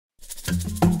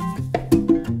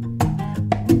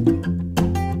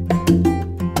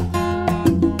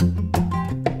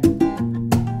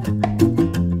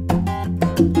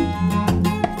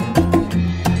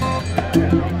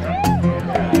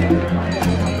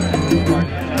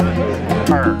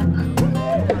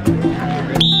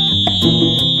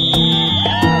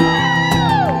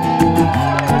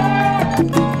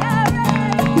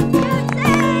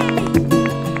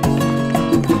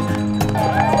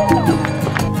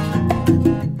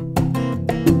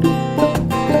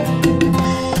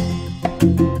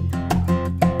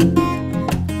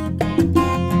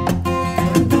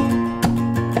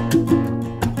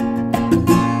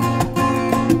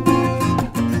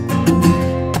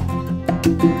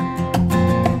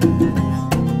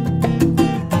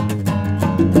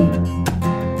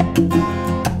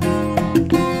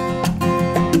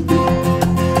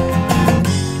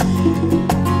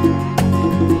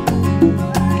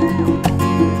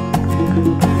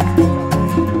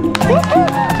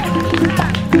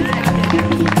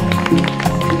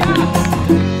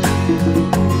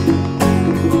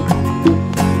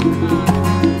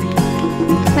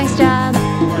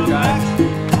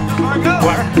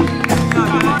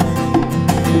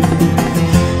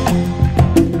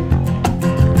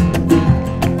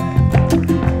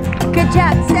Good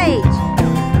job, Sage.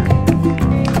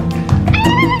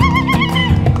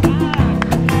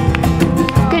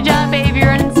 Good job, babe. You're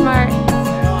running smart.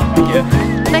 Thank you.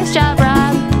 Nice job,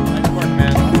 Rob. Nice work,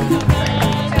 man.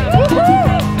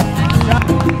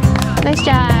 Nice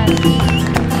job.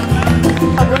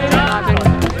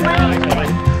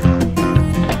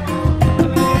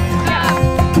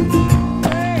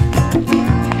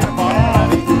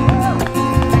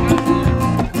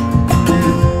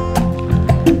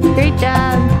 Great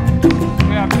job.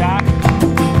 Yeah, Doc.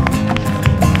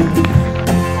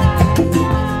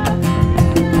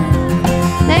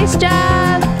 Nice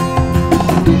job.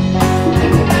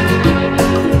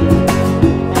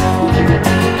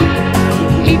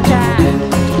 Great job.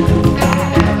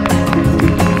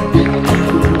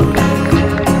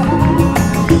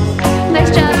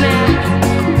 Nice job, man.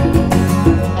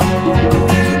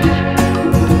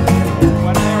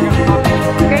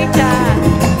 Great job.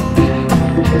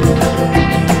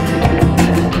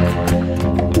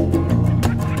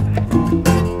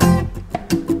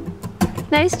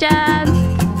 Nice job.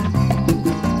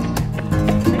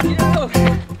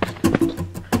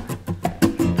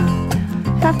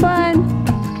 Have fun.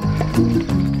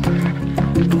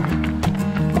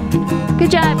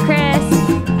 Good job, Chris.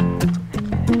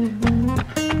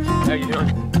 How you doing?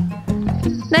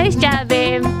 Nice job,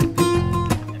 babe.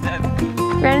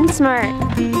 Running smart.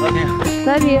 Love you.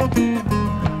 Love you.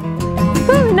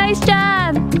 Woo, nice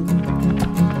job.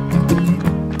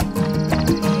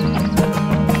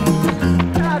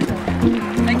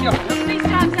 Thank you. Nice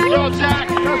job, Zach. Go, Zach.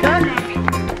 Go, Zach.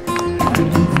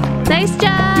 Nice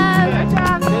job. Good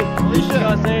job. Alicia.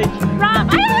 Go, Sage. Rob.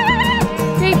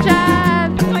 Great job.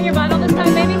 You want your bottle this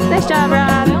time, baby? Nice job,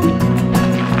 Rob.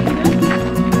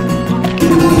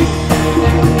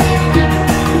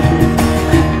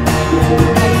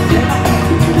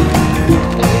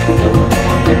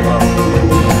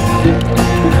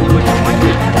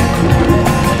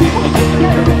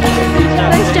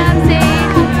 Nice job, Zach.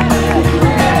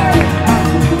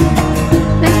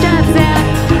 Nice job, Zach.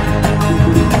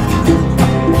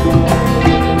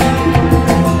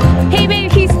 Hey,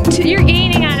 babe, you're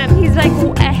gaining on him. He's like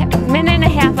a minute and a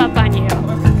half up on you.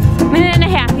 Minute and a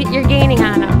half, you're gaining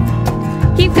on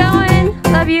him. Keep going.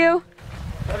 Love you.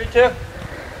 Love you too.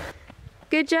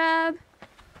 Good job.